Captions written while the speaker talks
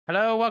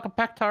Hello, welcome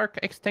back to Ark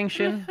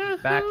Extinction.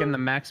 Back in the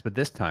max, but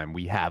this time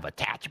we have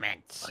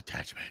attachments.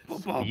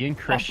 Me and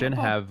Christian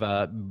have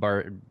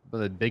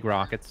big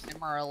rockets.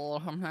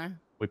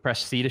 We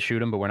press C to shoot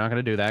them, but we're not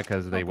going to do that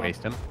because they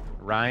waste them.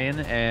 Ryan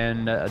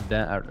and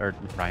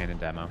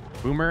Demo.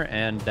 Boomer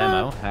and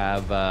Demo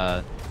have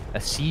a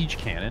siege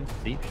cannon.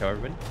 See, show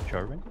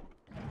everybody.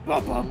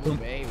 Oh,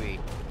 baby.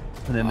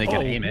 And then they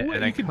can aim it.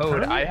 And then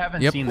Code, I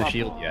haven't seen the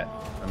shield yet.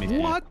 Let me see.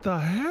 What the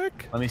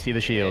heck? Let me see the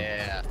shield.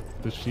 Yeah.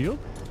 The shield?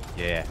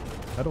 Yeah.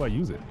 How do I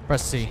use it?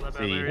 Press C.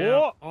 See.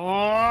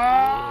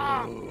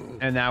 Oh!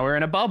 And now we're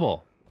in a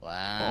bubble.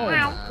 Wow. Oh my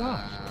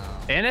gosh.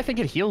 And I think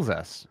it heals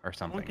us or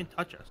something. No one can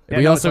touch us. Yeah,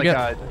 We no, also it's get-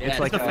 like It's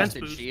like a a defense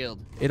defensive boost. shield.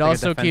 It like a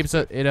also defense keeps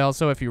it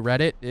also, if you read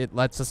it, it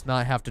lets us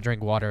not have to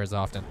drink water as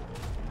often.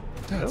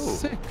 That's Oh.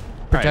 sick.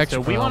 Alright, Protection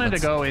so for we wanted to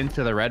helmets. go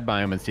into the red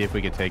biome and see if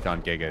we could take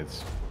on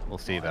gigas. We'll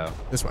see though.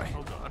 This way.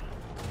 Oh god.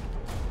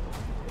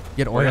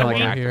 Get We're oil gonna in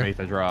here. activate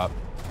the drop.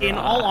 In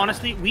all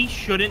honesty, we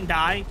shouldn't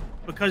die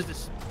because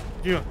this.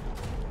 Yeah.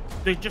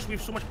 We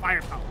have so much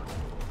firepower.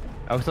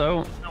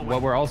 Also, no way.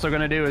 what we're also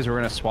gonna do is we're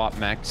gonna swap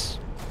mechs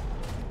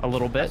a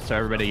little bit so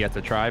everybody gets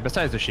a try.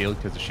 Besides the shield,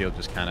 because the shield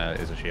just kind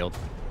of is a shield.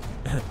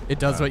 It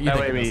does what you That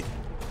think way it we, does.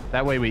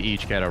 that way we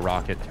each get a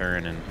rocket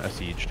turn and a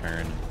siege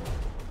turn.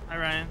 Hi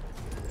Ryan.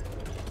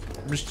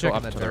 I'm just Go checking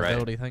up that to the right.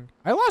 durability thing.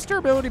 I lost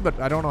durability, but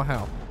I don't know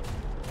how.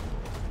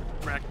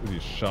 Wreck. You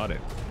shot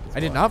it. That's I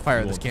did why. not fire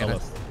You this won't tell cannon.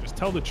 us. Just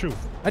tell the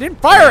truth. I didn't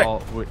fire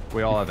it!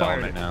 We all have fired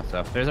element it. now,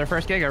 so there's our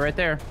first giga right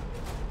there.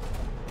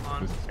 Come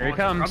on. Here he Oh,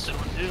 comes. corrupted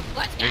one,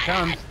 too. Here he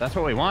comes. That's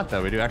what we want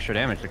though. We do extra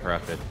damage to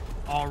corrupted.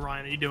 Oh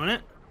Ryan, are you doing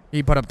it?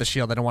 He put up the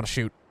shield. I don't want to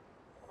shoot.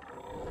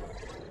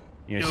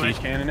 You Do gonna it.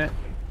 siege cannon it?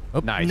 Oh.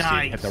 Nice.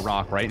 Nice. Hit the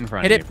rock right in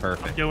front Hit of you. it. I'm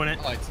Perfect. doing it.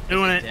 Oh, it's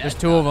Doing it. dead. There's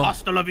two of them.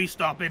 Hasta la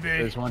vista, baby.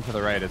 There's one to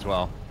the right as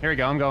well. Here we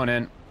go. I'm going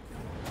in.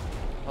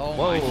 Oh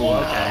Whoa. my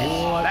Okay.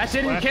 God. That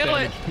didn't Splash kill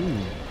it. damage,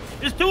 too.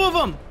 There's two of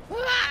them.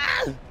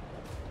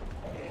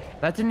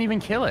 That didn't even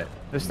kill it.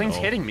 This thing's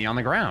No. hitting me on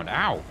the ground.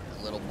 Ow.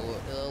 Little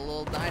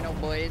dino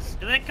boys.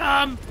 Here they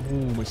come.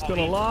 Boom, we're still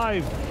he-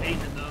 alive. Hated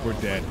though. We're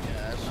dead.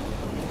 Gosh.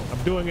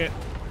 I'm doing it.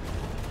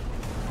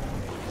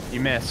 You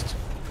missed.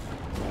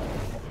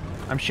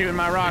 I'm shooting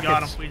my We got him.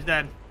 rockets. He's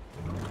dead.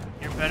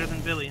 You're better than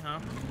Billy, huh?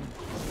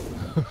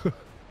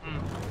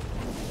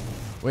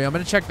 Wait, I'm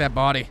gonna check that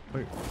body.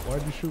 Wait,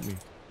 why'd you shoot me?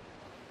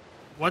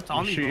 What's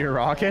on You these? shoot your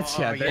rockets?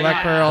 Oh, Yeah, yeah.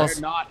 Black pearls.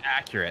 they're not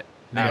accurate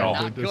They're at all.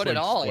 not They're just, good at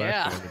like, all, splash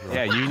yeah. damage, right?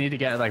 Yeah, you need to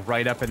get like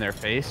right up in their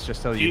face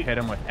just so you You- hit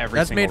them with every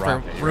That's single made for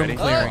rocket. You room ready?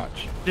 clearing.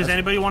 Watch. Does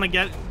anybody want to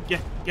get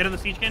in the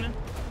siege cannon?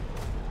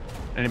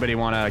 Anybody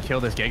want to kill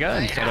this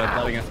giga instead of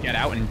letting us get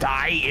out and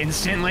die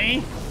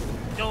instantly?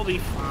 You'll be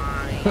fine.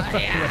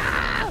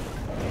 Yeah.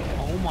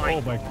 Oh my.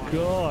 Oh my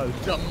god.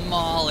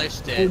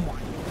 Demolished Oh it. my.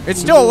 It's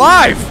still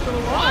alive!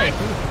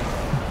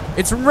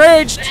 It's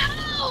enraged!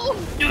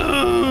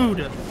 Dude.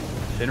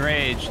 It's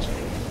enraged.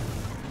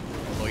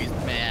 Oh, he's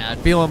mad.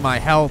 Feeling my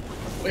health.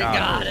 We Got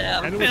got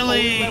And him. it was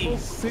Billy! only level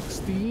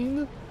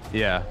 16?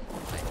 Yeah.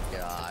 Oh my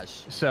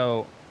gosh.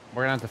 So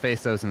we're gonna have to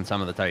face those in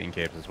some of the Titan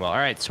capes as well. All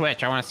right,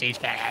 switch. I want to siege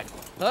cannon.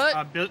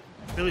 What?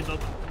 Billy's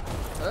open.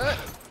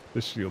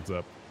 The shield's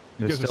up.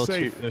 You There's guys are still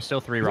safe. there's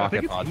still 3 I think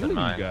rocket it's pods in healing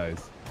mine. you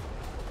guys.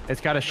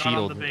 It's got a Got on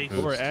shield. the base.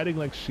 boost. We're adding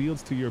like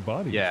shields to your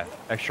body. Yeah,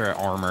 extra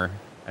armor.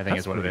 I think That's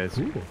is what it pretty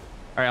is. cool.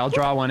 All right, I'll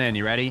draw one in.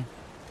 You ready?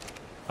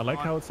 I like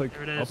how it's like.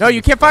 There it is. up No, in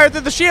you the can't fire sky.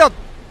 through the shield!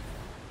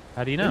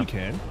 How do you Yeah, know? you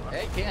can.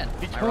 Yeah, you can.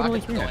 You My totally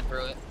rocket's can. going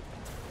through it.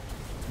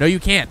 No, you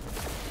can't.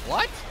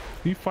 What?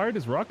 He fired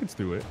his rockets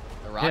through it.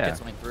 The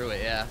rockets went through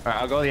it, yeah. All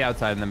right, I'll go to the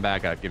outside and then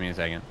back up. Give me a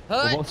second.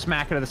 Huh? We'll both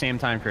smack it at the same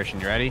time, Christian.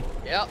 You ready?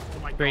 Yep. Oh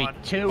my 3, god.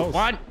 2, Oh.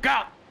 1, go!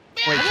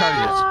 Wait, charges.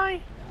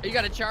 Hi. You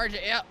gotta charge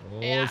it. Yep. Oh,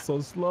 Yeah. so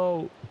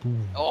slow.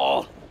 Boom.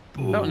 Oh.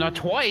 No, not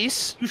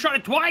twice. You shot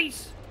it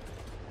twice.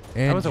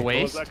 And That was a Oh, is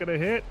waste. that gonna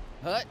hit?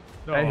 What?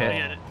 No. That hit.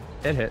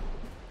 Yeah. It hit.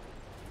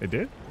 It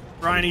did?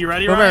 Ryan, are you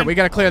ready, Boomer, Ryan? we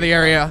gotta clear the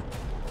area.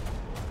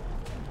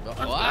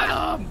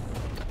 Wow.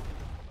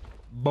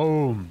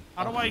 Boom.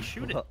 How do I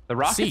shoot it? The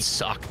rockets See.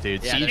 suck,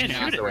 dude. Yeah, Siege they're cannon's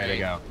not the way to great.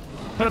 go.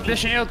 Put up the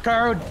shield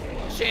code.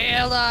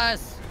 Shield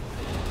us.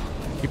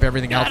 Keep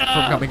everything else from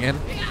coming in.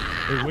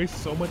 It wastes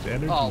so much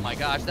energy. Oh my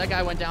gosh, that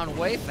guy went down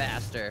way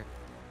faster.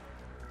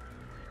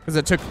 Because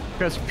it took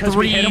Because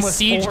 3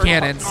 siege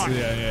cannons. Yeah,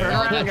 yeah. Oh,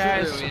 Alright,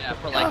 that's guys. true, yeah,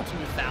 for like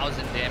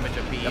 2,000 damage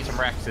apiece. Got some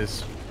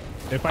Rexes.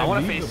 If I I,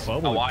 wanna leave face the a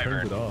bubble, it wyvern.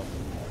 turns it off.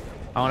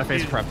 I want to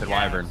face a corrupted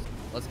wyvern.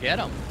 Let's get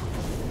him.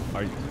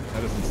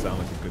 That doesn't sound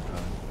like a good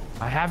time.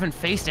 I haven't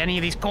faced any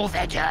of these cold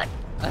heads yet.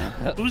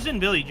 Who's in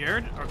Billy?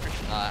 Jared or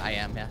Christian? I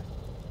am, yeah.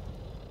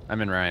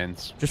 I'm in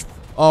Ryan's. Just,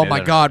 oh Yeah, my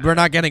they're- god, we're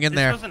not getting in This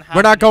there. doesn't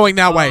We're not happen. going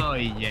that way. Oh,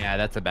 yeah,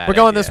 that's a bad We're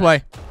going idea. this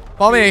way.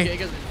 Follow 2 me.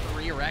 gigas and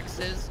 3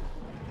 Rexes.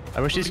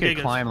 I wish these Gigas.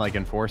 could climb like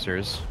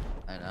enforcers.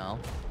 I know.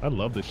 I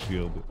love this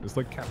shield. It's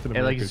like Captain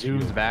It like America's zooms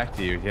shield. back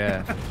to you,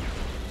 yeah.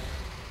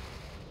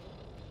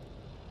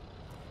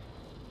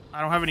 I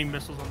don't have any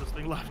missiles on this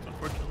thing left,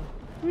 unfortunately.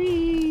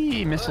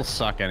 Whee! Missiles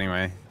suck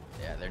anyway.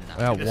 Yeah, they're not.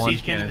 Well, The one.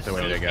 siege cannon Cannon's is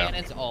the way to go.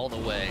 Cannons all the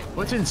way.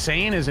 What's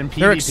insane is in PvP,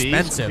 They're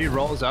expensive. if he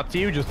rolls up to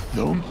you, just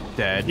boom,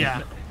 dead.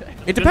 Yeah.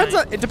 It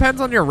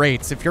depends on your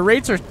rates. If your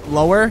rates are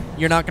lower,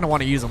 you're not gonna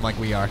want to use them like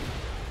we are.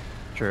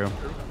 True.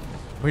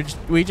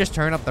 We just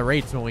turn up the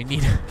rates when we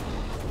need.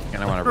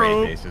 And I want to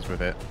raid bases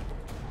with it.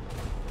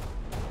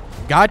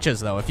 Gotchas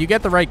though, if you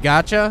get the right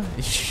gotcha,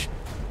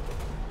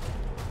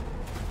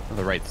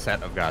 The right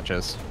set of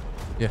gotchas.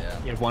 yeah.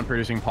 You have one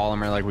producing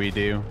polymer like we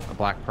do, a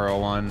black pearl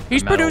one.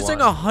 He's a metal producing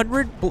one.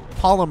 100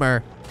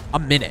 polymer a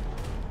minute.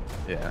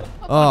 Yeah.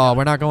 Oh,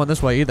 we're not going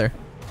this way either.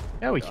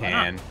 Yeah, we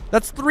can.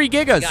 That's 3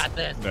 gigas. Got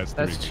this.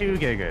 That's 2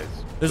 gigas.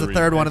 There's a Three.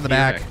 third one in the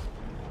back.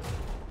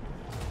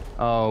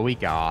 Oh, we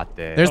got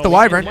this. There's the we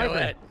can wyvern. do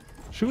it.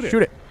 Shoot it.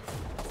 Shoot it.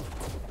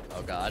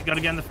 Oh god. You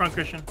gotta get in the front,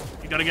 Christian.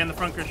 You gotta get in the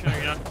front, Christian. Or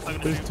you're not gonna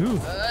There's do. 2.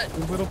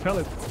 There's little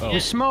pellets. Oh, You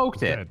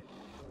smoked it. dead.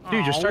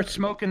 Dude, just Aw. start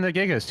smoking the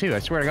gigas too. I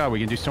swear to God, we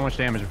can do so much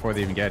damage before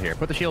they even get here.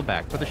 Put the shield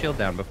back. Put the shield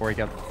down before he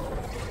gets.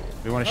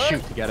 We want to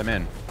shoot to get him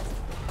in.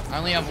 I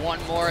only have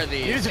one more of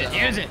these. Use it.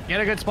 Use it. Get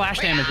a good splash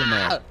damage in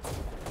there.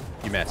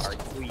 You missed. Are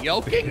you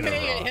yoking me?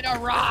 It hit a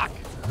rock.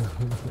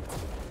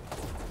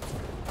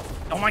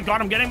 Oh my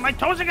God, my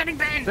toes are getting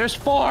banned. There's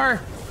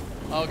 4.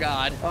 Oh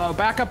god. Oh,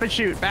 back up and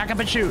shoot. Back up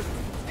and shoot.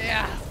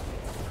 Yeah.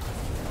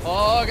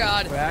 Oh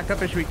god. Back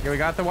up and shoot. We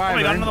got the Oh, wyvern.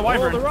 we got another Oh,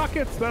 wyvern. the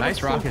rockets. That Nice looks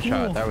so rocket cool.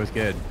 shot. That was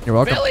good. You're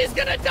welcome. Billy's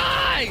gonna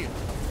die.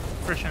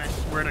 Christian, I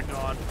swear to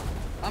God.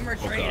 I'm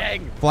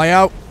retreating. Fly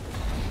out.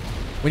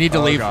 We need to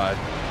Oh, leave. God.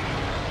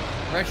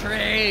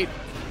 Retreat.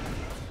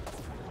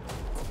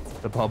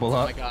 The bubble Oh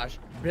up. my gosh.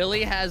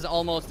 Billy has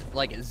almost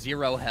like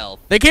 0 health.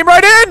 They came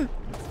right in.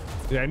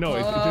 Yeah, I know.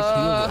 It just heals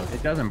us.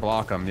 It doesn't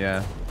block them,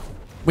 yeah.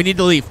 We need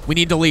to leave. We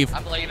need to leave.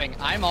 I'm leaving.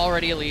 I'm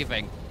already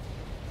leaving.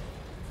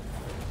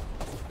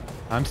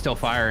 I'm still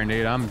firing,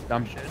 dude. I'm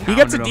He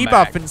gets a pounding 'em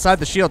debuff back. inside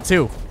the shield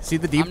too. See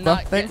the I'm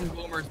not debuff thing? getting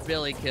Boomer's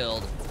Billy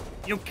killed.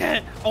 You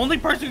can't. Only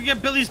person who can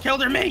get Billy's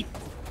killed are me.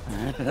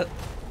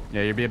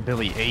 Yeah, you'll be a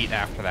Billy 8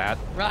 after that.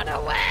 Run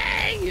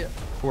away!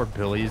 Poor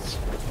Billies.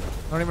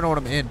 I don't even know what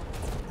I'm in.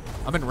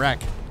 I'm in wreck.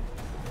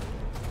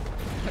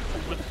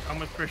 I'm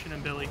with Christian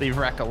and Billy. Leave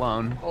Wreck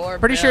alone. Poor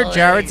Pretty sure Billy.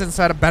 Jared's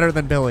inside of better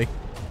than Billy.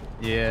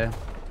 Yeah.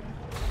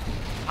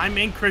 I'm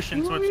in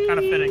Christian, so it's kind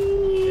of fitting. Yeah,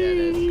 it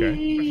is.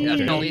 Okay. Christian,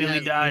 Okay. no, Billy Billy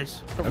has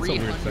dies. That's a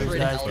weird 300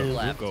 size. health We'll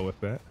left. go with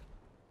that.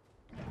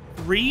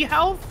 3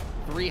 health?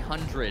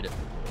 300.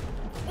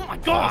 Oh my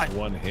That's God.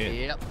 one hit.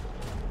 Yep.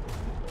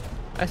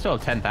 I still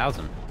have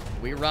 10,000.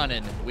 We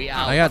running. We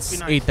out. I got must be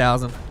nice.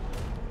 8,000.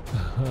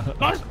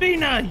 Must be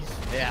nice.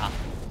 Yeah.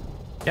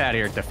 Get out of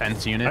here,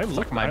 defense unit. I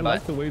Suck my butt.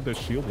 like the way the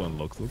shield one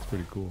looks. Looks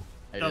pretty cool.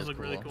 It Does is look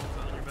really cool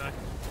on your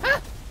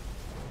back.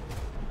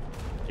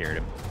 Scared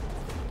him.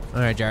 All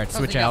right, Jared,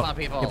 Something switch got out. my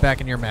people. Get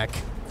back in your mech.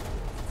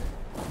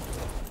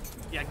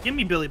 Yeah, give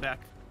me Billy back.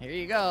 Here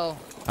you go.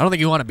 I don't think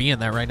you want to be in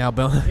there right now,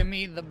 Bill. Give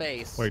me the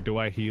base. Wait, do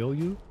I heal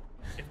you?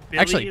 If Billy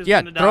Actually, is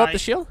yeah, gonna throw up die, the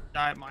shield.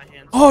 Die at my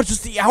hands. Oh,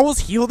 does the owls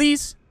heal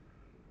these?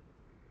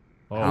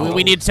 Oh,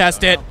 We need to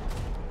test it.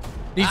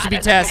 Needs to be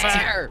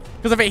tested.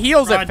 Because if it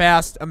heals it Rod.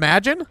 fast,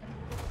 imagine.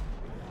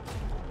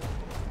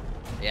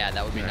 Yeah,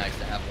 that would be nice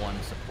to have one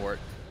support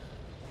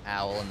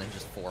owl and then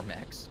just 4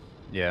 mechs.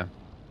 Yeah.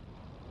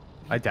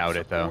 I doubt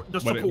it, though. The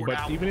But, support but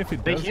owl. even if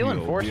it They does heal heal,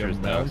 enforcers,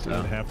 the though, amount so. it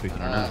would have to heal.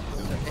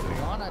 So if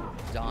you wanna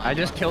die, I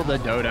just killed a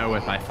dodo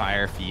with my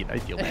fire feet. I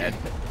feel bad.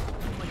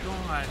 Oh my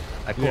God.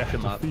 I cooked Yeah,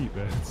 him up. defeat,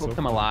 man. It's so Cooked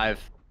him alive.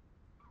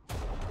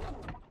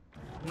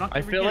 I'm not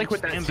I gonna feel get like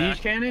with that stand siege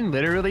back. cannon,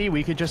 literally,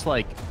 we could just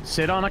like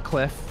sit on a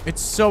cliff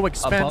It's so above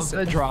expensive.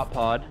 the drop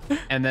pod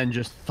and then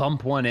just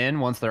thump one in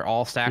once they're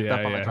all stacked Yeah,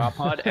 up on the yeah. drop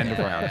pod. End of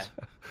round. I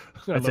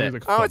That's love it. his,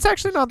 like, Oh, it's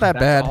actually not that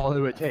That's bad. all it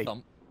would take.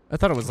 Thump. I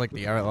thought it was like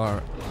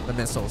the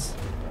missiles.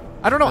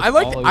 I don't know. That's I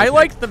like all it would I take.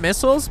 like the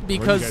missiles you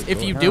because guys if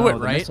going? you do No, it the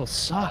right. missiles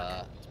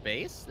suck.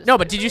 Space? No,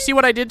 but did you see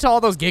what I did to all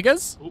those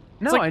gigas?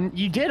 No, like- and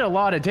you did a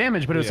lot of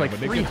damage, but it was Yeah, like but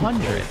they get too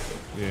 300. close.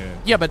 Yeah.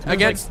 Yeah, but It was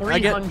against like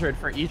again, 300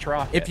 for each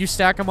rocket. if you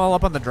stack them all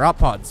up on the drop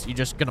pods, you're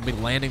just gonna be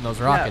landing those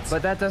rockets. Yeah,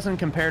 but that doesn't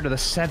compare to the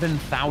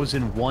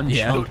 7,001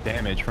 Yeah. chunk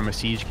damage from a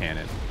siege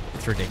cannon.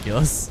 It's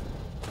ridiculous.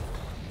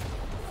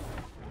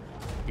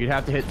 You'd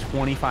have to hit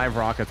 25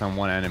 rockets on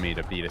one enemy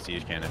to beat a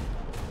siege cannon.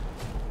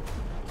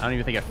 I don't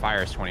even think it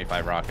fires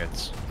 25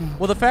 rockets.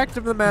 Well, the fact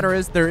of the matter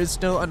is there is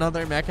still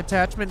another mech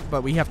attachment,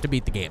 but we have to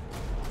beat the game.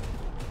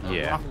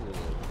 Yeah,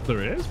 There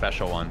is?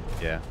 special one.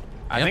 Yeah.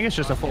 I Yep. think it's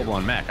just a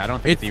full-blown mech. I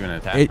don't think it's even an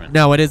It, attachment.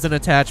 no, it is an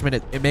attachment.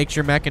 It makes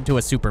your mech into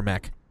a super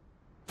mech.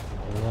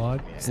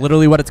 What? It's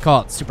literally what it's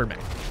called, super mech.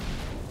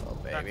 Oh,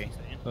 That's baby.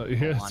 insane.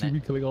 Yeah, want see it. me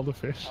killing all the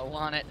fish. I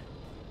want it.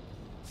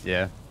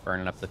 Yeah,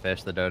 burning up the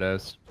fish, the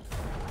dodos.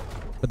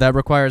 But that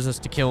requires us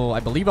to kill, I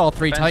believe, all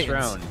 3 Fence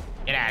titans. drone.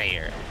 Get out of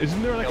here.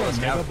 Isn't there like Kill a a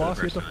scout mega for the boss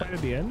you have first to fight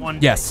at the end? One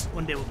Yes. Day,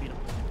 one day we'll beat him.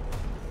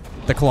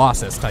 The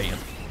Colossus Titan.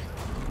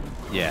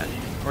 Yeah,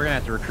 we're gonna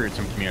have to recruit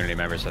some community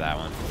members for that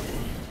one.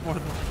 More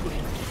than likely.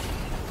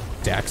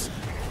 Dex.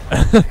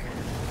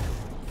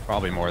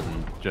 Probably more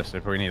than just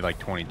if we need like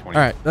 20. All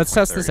right, let's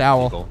test this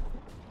owl. People.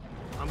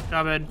 I'm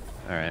covered.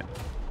 All right.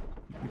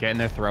 Get in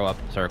their throw up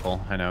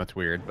circle. I know it's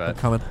weird, I'm but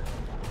coming.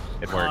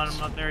 it Hold on, works. I'm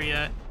not there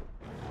yet.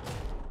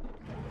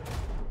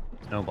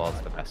 Snowball's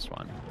the best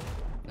one.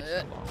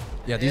 Snowball.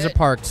 Yeah, these are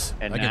parked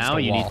And against now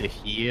the you wall. need to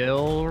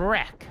heal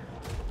wreck.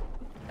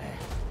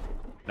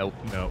 Nope.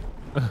 No.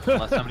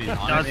 Unless somebody's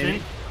on it, Doesn't.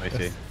 maybe. Let me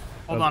see.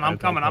 Hold on, I'm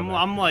coming. I'll come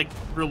I'm like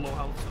real low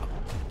health.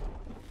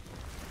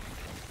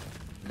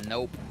 So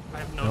Nope. I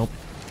have no. Nope.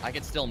 I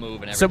can still move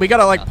and everything. So we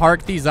gotta like Nothing.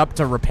 park these up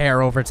to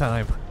repair over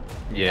time.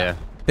 Yeah.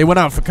 They went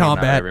out for Came out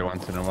combat. every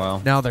once in a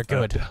while. Now they're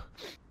good.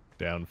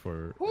 Down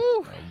for.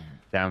 Woo!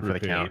 Down for the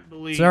Repair. count. Can't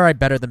believe. It's all right,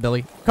 better than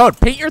Billy. Code,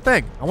 paint your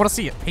thing. I want to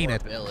see it. Paint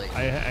it. Billy.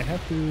 I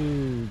have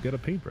to get a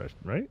paintbrush,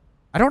 right?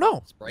 I don't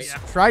know. Spray Yeah.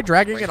 Try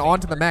dragging it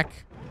onto the mech.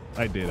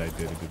 I did. It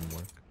didn't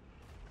work.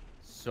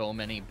 So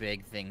many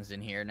big things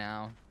in here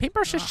now.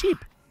 Paintbrush is cheap.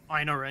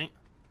 I know, right?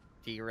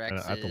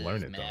 T-Rexes, I have to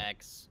learn it, though.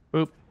 Mechs.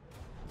 Boop.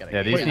 Gotta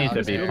Yeah, get these it need out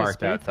to there. be parked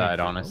Space outside, painting,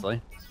 no?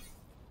 honestly.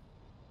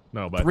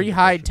 No, but I 3 think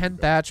hide, the 10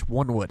 thatch,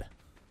 1 wood.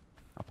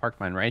 I'll park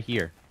mine right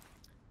here.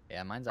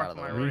 Yeah, mine's out of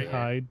the Park way. mine Three right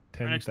hide, Right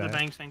 10 next to the thatch.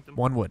 bank sanctum.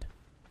 1 wood.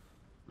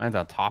 Mine's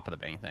on top of the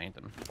bank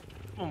sanctum.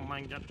 Oh my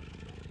god.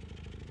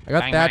 I got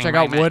Bang, thatch, bang, I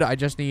got bang, wood, bang. I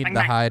just need Bang, the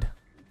bang. hide.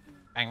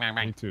 Bang, bang,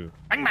 Me bang. too.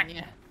 Bang bang.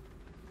 Yeah.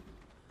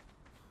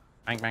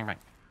 Bang, bang, bang.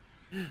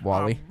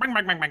 Wally. Bang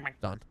bang bang bang bang.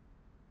 Done.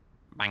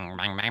 Bang,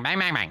 bang, bang, bang,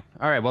 bang, bang.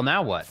 All right, well,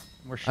 now what?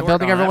 We're I'm short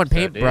building on everyone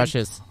episode, dude.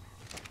 paintbrushes.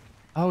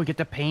 Oh, we get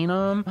to paint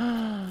them?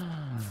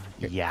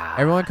 Yeah.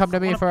 Everyone come to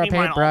me wanna for a paint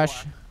mine all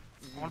paintbrush.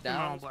 I want to put mine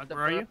Down on black. the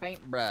Where are you?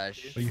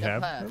 paintbrush. Oh, you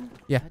have them?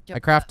 Yeah, I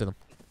crafted them.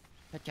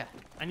 Gotcha.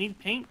 I need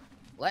paint.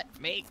 Let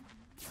me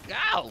go.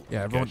 Yeah, Okay,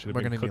 I everyone, should have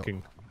we're been gonna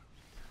cooking.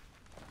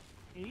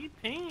 I need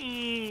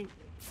paint.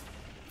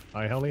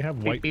 I only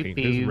have white beep, paint.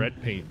 beep. There's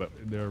red paint, but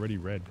they're already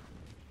red.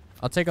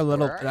 I'll take a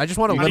little. Where? I just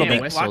want a You little need a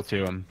bit. whistle What?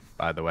 to them,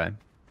 by the way.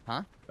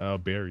 Huh?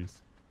 Berries.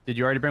 Did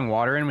you already bring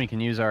water in? We can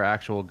use our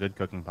actual good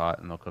cooking pot,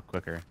 and they'll cook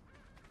quicker.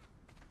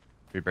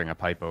 If we bring a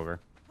pipe over.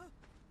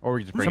 Or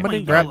we just bring Somebody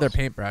Bring grab their yellows.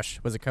 paintbrush.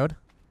 Was it code?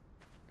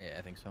 Yeah,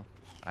 I think so.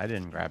 I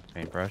didn't grab the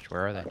paintbrush.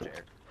 Where are they?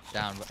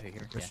 Down right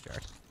here. Where's Yeah.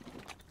 Jared?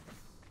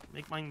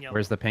 Make mine yellow.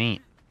 Where's the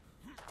paint?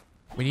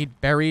 We need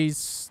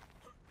berries,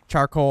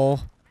 charcoal.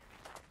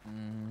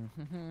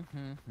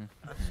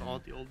 That's all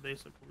at the old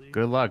base, I believe.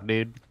 Good luck,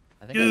 dude.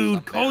 I think I have Dude,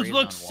 some codes berries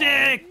look on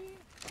sick. Wally.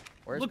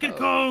 Where's Look at Code?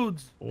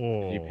 codes.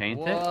 Oh. You paint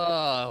it?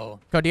 Whoa.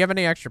 Code, do you have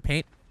any extra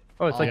paint?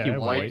 Oh, it's Oh, like yeah, you I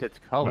have wiped white. its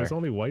But color. it's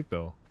only white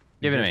though.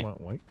 Give You it to guys me.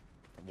 want white?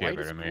 White Give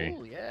it is to me.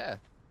 cool, yeah.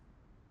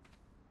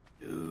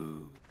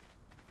 Dude.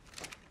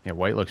 Yeah,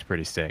 white looks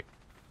pretty sick.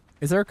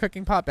 Is there a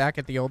cooking pot back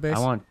at the old base? I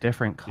want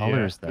different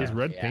colors, yeah, there's though.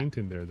 red Yeah. paint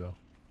in there though.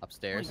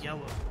 Upstairs. Want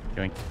yellow.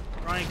 Yoink.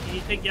 Ryan, can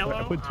you take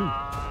yellow? put two.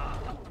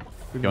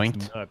 Dude, Yoinked.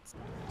 it's nuts.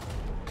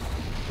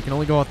 You can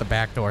only go out the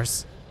back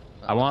doors.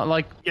 I want,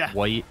 like, Yeah.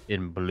 white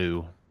and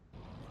blue.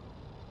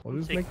 Well,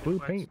 just Take make blue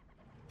the paint.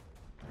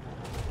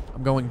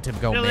 I'm going to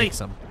go Billy. make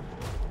some.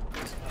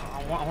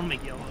 I want to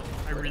make yellow.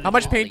 I really How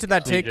much do. paint did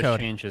that Did you take, just Code?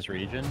 change his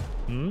region?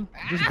 Hmm?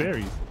 Just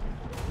berries.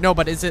 No,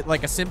 but is it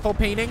like a simple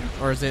painting,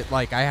 or is it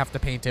like I have to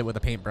paint it with a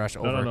paintbrush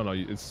over? No.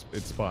 It's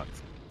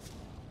spots.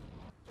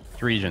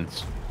 It's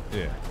regions.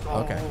 Yeah.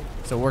 Oh, Okay,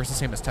 so it works the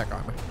same as tech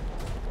armor.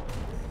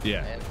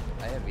 Yeah.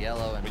 I have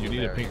yellow and But you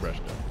need a blueberries. paintbrush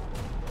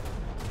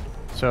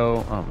though.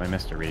 So, oh, I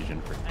missed a region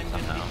for I'm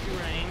gonna somehow. make you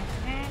rain.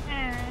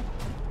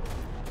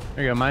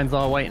 There you go. Mine's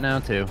all white now,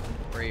 too.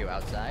 Where are you,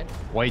 outside?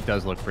 White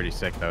does look pretty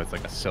sick, though. It's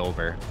like a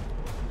silver.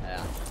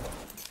 Yeah. Oh,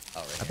 right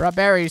I here. brought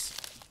berries.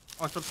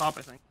 Oh, it's up top,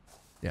 I think.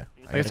 Yeah.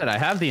 Like I said, I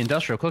have the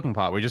industrial cooking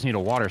pot. We just need a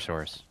water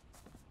source.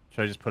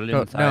 Should I just put it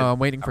Code, inside? no, I'm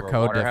waiting for our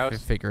Code water to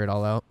house? figure it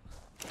all out.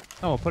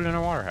 Oh, we'll put it in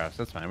our water house.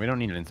 That's fine. We don't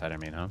need it inside our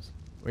main house.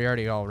 We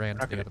already all ran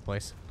to Okay. the other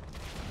place.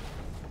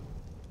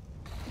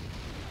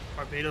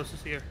 Barbados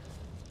is here.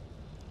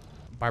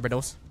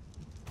 Barbados.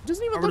 It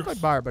doesn't even look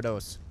like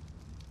Barbados.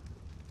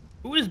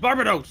 Who is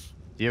Barbados?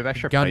 Do you have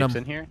extra Gundam. pipes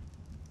in here?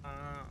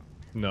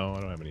 No,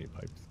 I don't have any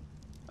pipes.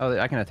 Oh,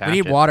 I can attach We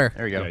need it. water.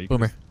 There we go. Yeah, you can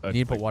Boomer, just, you need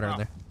to put like, water in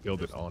there.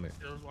 Build it on it.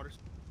 Those waters.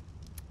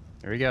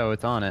 There we go.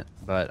 It's on it,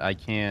 but I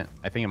can't.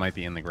 I think it might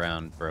be in the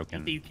ground,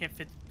 broken. You can't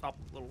fit the top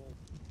little hole.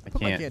 I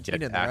Put my can't canteen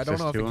get in there. I don't access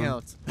know if to it 'em.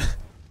 counts. It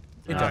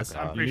Oh, does. God.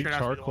 I'm You pretty need sure it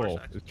has to be the water charcoal.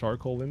 section. Is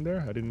charcoal in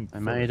there? I didn't. I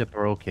might have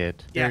broke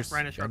it. Yeah, There's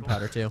Ryan is charcoal.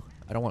 gunpowder too.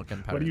 I don't want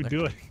gunpowder. What are you in there.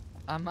 doing?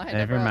 I might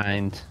Never have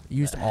mind.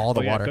 Used all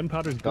the Oh, yeah, water.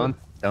 gunpowder's good.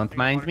 Don't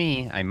mind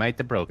me. I might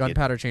have broke it.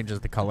 Gunpowder changes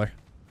the color.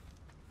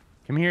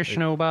 Come here,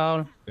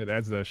 Snowball. It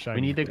adds the shiny.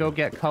 We need to go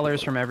flavor. get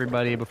colors from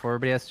everybody before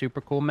everybody has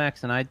super cool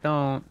mechs, and I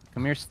don't.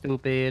 Come here,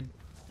 stupid.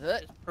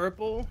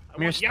 Purple.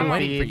 Come here, yellow.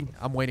 stupid.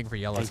 I'm waiting for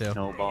yellow Hey, too.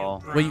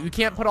 Snowball. Well, you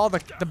can't put all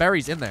the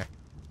berries in there.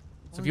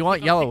 So if you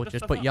want yellow,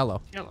 just put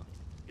yellow. Yellow.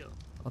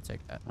 I'll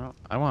take that. Oh,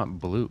 I want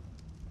blue.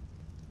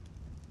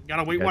 You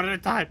gotta wait Okay. one at a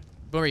time.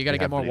 Boomer, you gotta We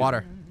get have more to do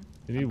water.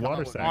 You need water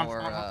with sacks.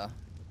 more,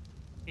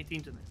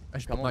 18's in there. I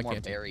should come put with my more canteen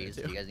in there, berries.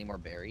 too. Do you guys need more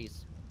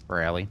berries?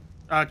 Rally.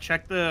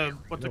 Check the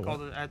what's You it know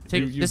called? At the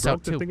Take- You this broke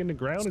out, the too. thing in the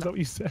ground? Is that what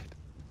you said?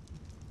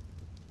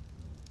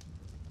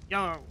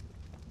 yellow.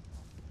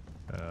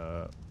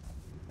 Uh,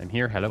 I'm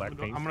here. Hello. Black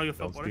paint. I'm gonna go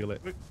fill Don't water. steal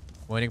it. Wait,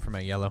 Waiting for my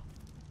yellow.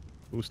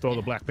 Who stole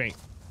the black paint?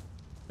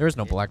 There is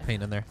no black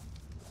paint in there.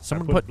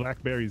 Someone I put put.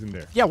 blackberries in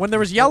there. Yeah, when there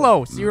was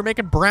yellow, so you were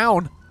making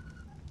brown.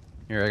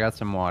 Here, I got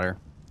some water.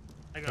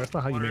 That's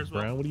not how you make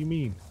brown. What do you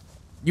mean?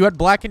 You had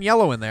black and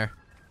yellow in there.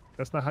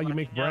 That's not how you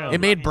make brown.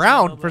 It made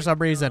brown for some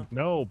reason.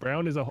 No,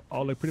 brown is all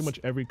like pretty much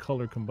every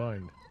color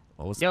combined.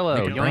 What was Yellow,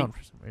 making brown yoink.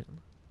 for some reason?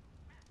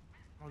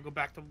 I'll go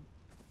back to.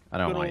 I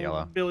don't good want old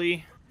yellow.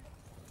 Billy.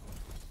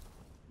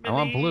 I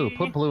want blue.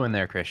 Put blue in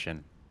there,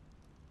 Christian.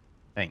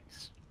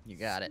 Thanks. You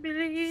got it.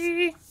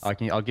 Billy.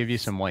 I'll give you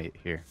some white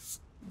here.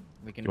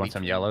 We can. You want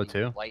some yellow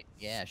too? White.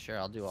 Yeah, sure.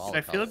 I'll do all. Dude, the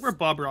I feel like colors. we're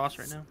Bob Ross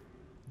right now.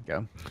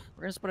 Go.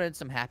 We're gonna put in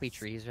some happy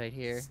trees right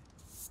here.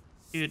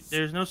 Dude,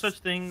 there's no such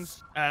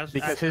things as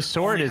Because his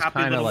sword only is happy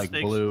kind of little like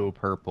sticks. blue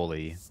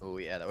purpley. Oh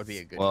yeah, that would be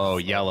a good. Whoa, combo.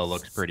 yellow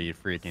looks pretty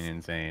freaking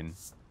insane.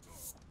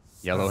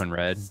 Yellow and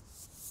red.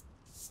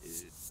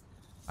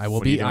 I will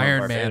What are you be doing with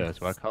Iron Man.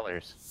 Barbados? What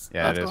colors?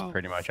 Yeah, Let's it is go.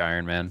 pretty much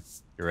Iron Man.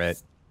 You're right.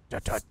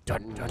 Dun, dun,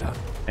 dun, dun, dun.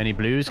 Any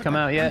blues come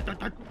out yet?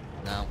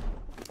 No.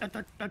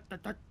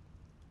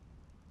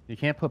 You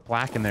can't put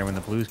black in there when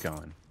the blue's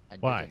going. I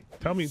did Why?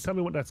 it. Tell me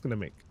what that's gonna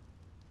make.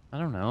 I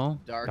don't know.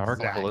 Dark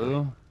black.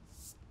 blue.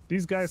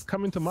 These guys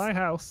come into my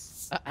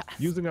house,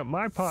 using up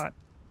my pot,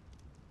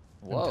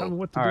 and tell me Whoa.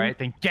 what to All do. right,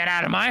 then get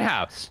out of my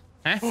house.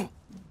 Huh?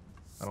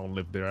 I don't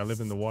live there. I live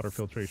in the water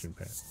filtration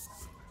plant.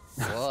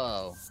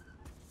 Whoa.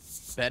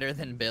 Better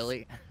than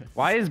Billy.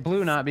 Why is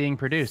blue not being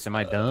produced? Am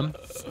I dumb?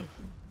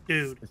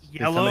 Dude, Did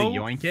yellow. somebody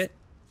yoink it?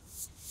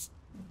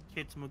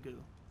 Kids Magoo.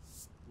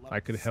 I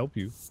could help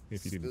you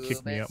if you didn't Ooh,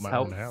 kick me out my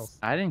Help. own house.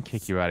 I didn't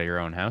kick you out of your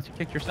own house. You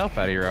kicked yourself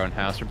out of your own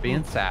house for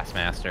being sass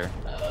master.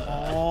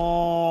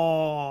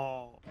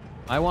 Oh.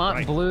 I want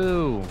Right.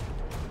 blue. Wait.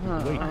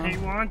 I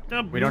want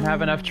the We don't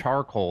have enough blue.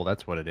 charcoal.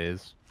 That's what it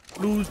is.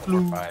 Blues, Or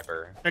blue.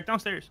 fiber. Back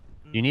downstairs.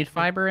 You need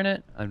fiber in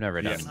it? I've never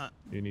Yes. done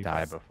You need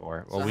dye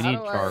before. Well, So we how need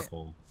do I-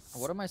 charcoal.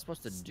 What am I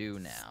supposed to do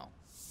now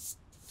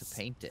to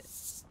paint it?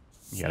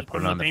 You gotta Put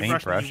put it it on on the the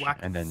paintbrush and you paintbrush, whack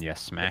it. and then you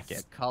smack Put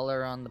it. the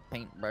color on the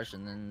paintbrush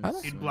and then. How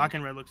the- Dude, black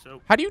and red look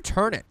so. How do you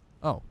turn it?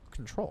 Oh,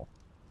 control.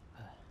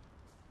 I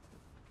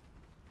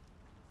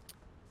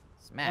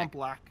Smack. want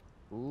black.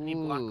 I need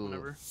black Ooh.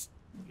 whatever.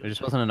 There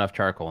just wasn't enough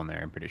charcoal in there.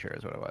 I'm pretty sure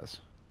is what it was.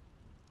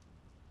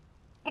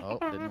 Oh,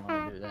 didn't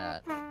want to do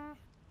that.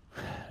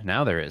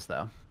 Now there is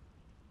though.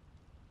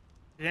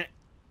 Yeah.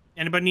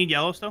 Anybody need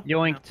yellow still?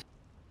 Yoinked.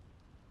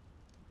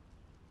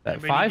 That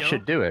Anybody 5 need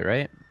should do it,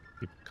 right?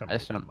 People come I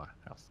just to don't- my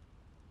house.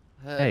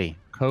 Hey,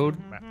 code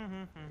My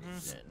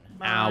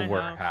our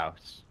house.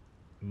 house.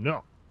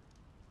 No,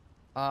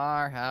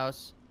 Our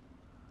house.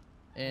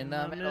 In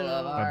the middle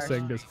of our. I'm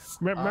saying this.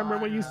 Remember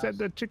when you said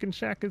the chicken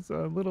shack is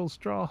a little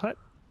straw hut?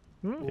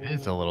 Hmm? It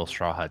is a little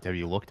straw hut. Have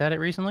you looked at it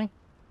recently?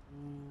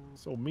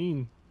 So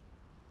mean.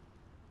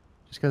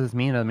 Just because it's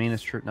mean doesn't mean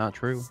it's not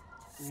true.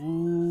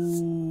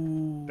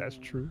 Ooh. That's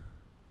true.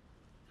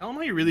 Tell them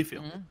how you really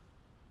feel. Mhm.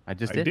 I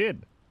just I did.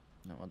 did.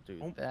 No, I'll do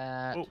Oh.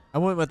 that. Oh. I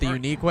went with the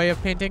Alright. unique way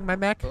of painting my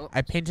mech. Oh.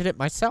 I painted it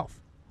myself.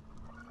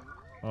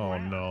 Oh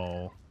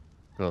no.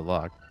 Good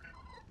luck.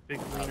 Big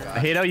Oh, wiener. God. I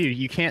hate how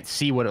you can't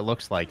see what it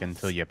looks like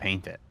until you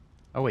paint it.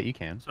 Oh wait, you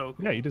can. So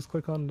cool. Yeah, you just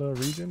click on the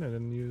region and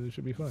then you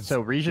should be fine.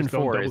 So region Just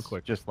don't 4 double is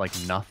click. just like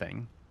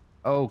nothing.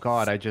 Oh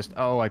god, I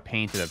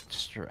painted a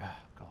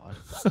god.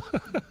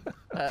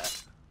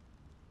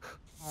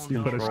 Oh,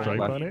 You put a no. stripe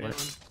on it?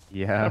 Caitlin.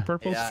 Yeah. A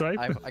purple Yeah, stripe?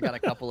 I got a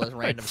couple of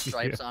random see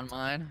stripes it. on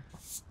mine.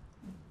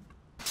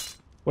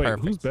 Wait,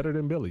 Perfect. who's better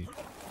than Billy?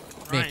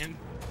 Ryan.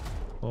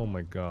 Oh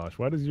my gosh.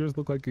 Why does yours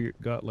look like it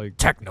got like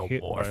Technomorph.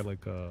 hit by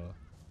like a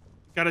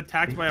Got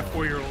attacked by a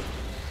 4-year-old.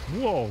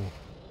 Whoa.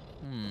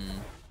 Hmm.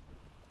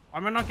 Why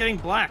am I not getting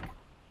black?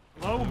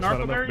 Hello, There's not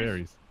enough narcoberries?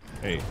 berries.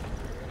 Hey.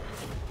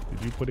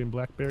 Did you put in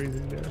blackberries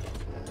in there?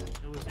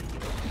 It was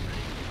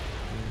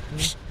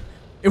in-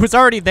 It was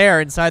already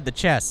there inside the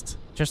chest,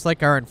 just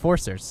like our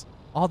enforcers.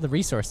 All the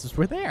resources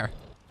were there.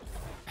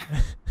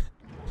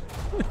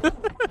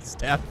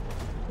 Steph.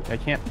 I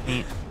can't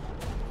paint.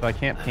 So I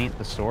can't paint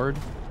the sword.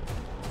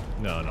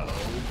 No.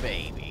 Oh,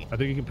 baby. I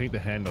think you can paint the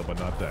handle, but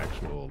not the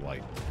actual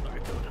light.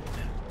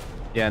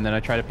 Yeah, and then I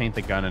try to paint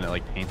the gun and it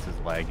like paints his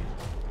leg.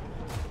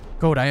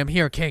 Goat, I am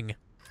here, king.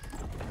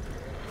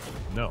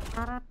 No.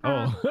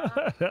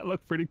 Oh, that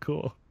looked pretty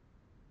cool.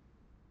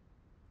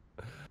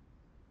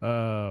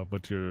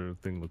 But your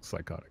thing looks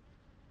psychotic.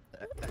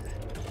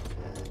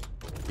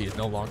 He is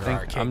no longer I our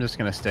think king. I'm just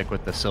gonna stick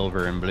with the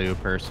silver and blue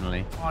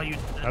personally. Oh, you.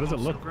 How does it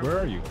look? silver? Where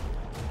are you?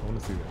 I want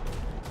to see that.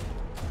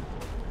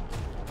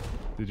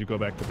 Did you go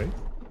back to base?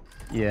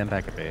 Yeah, I'm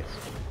back at base.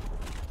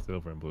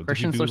 Silver and blue. Did you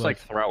Christian's do, looks like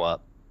throw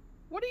up.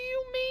 What do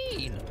you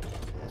mean?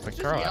 It's like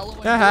It's throw just up. yellow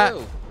Haha. and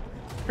blue.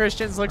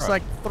 Christians looks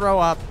Alright. like throw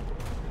up.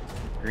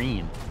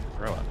 Green.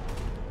 Throw up.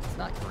 It's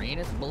not green,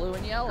 it's blue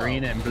and yellow.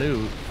 Green and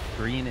blue.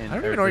 Green and I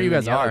don't or even know where you blue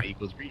and guys yellow are.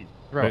 equals green.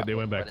 Throw up. They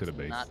went back But to the it's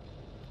base. not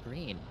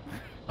green.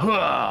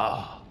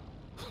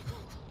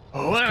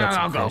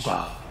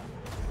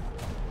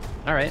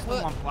 All right.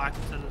 I want black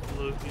instead of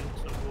blue. Dude,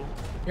 it's so cool.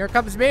 Here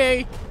comes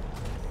me.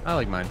 I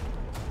like mine.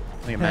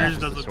 think it matches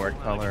the sword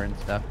color and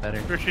stuff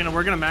better. Christian,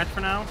 we're gonna match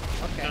for now.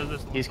 Okay.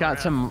 He's got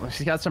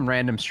some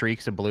random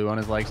streaks of blue on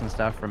his legs and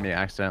stuff from me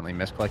accidentally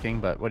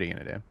misclicking, but what are you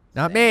gonna do?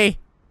 Not me.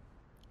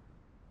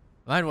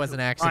 Mine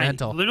wasn't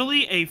accidental. Ryan,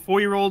 literally a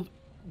 4-year-old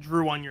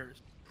drew on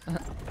yours.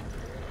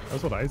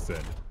 That's what I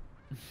said.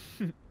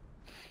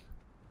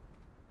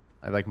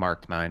 I like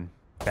marked mine.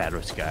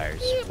 Battle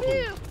scars.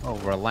 Oh,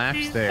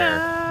 relax there.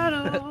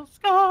 Battle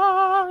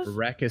scars.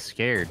 Wreck is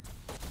scared.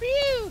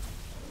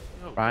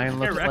 Ryan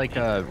looks like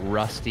a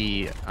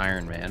rusty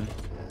Iron Man.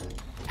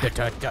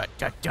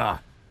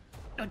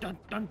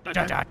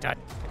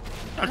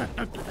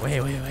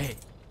 Wait.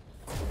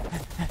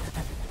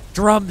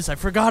 Drums, I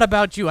forgot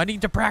about you. I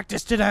need to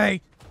practice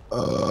today.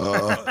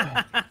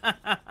 Alright,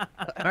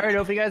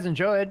 hope you guys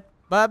enjoyed.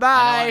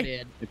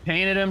 Bye-bye. We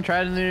painted him,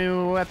 tried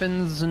new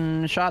weapons,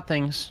 and shot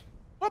things.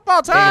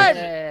 Football time!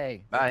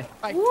 Hey. Bye.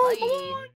 Bye. Bye.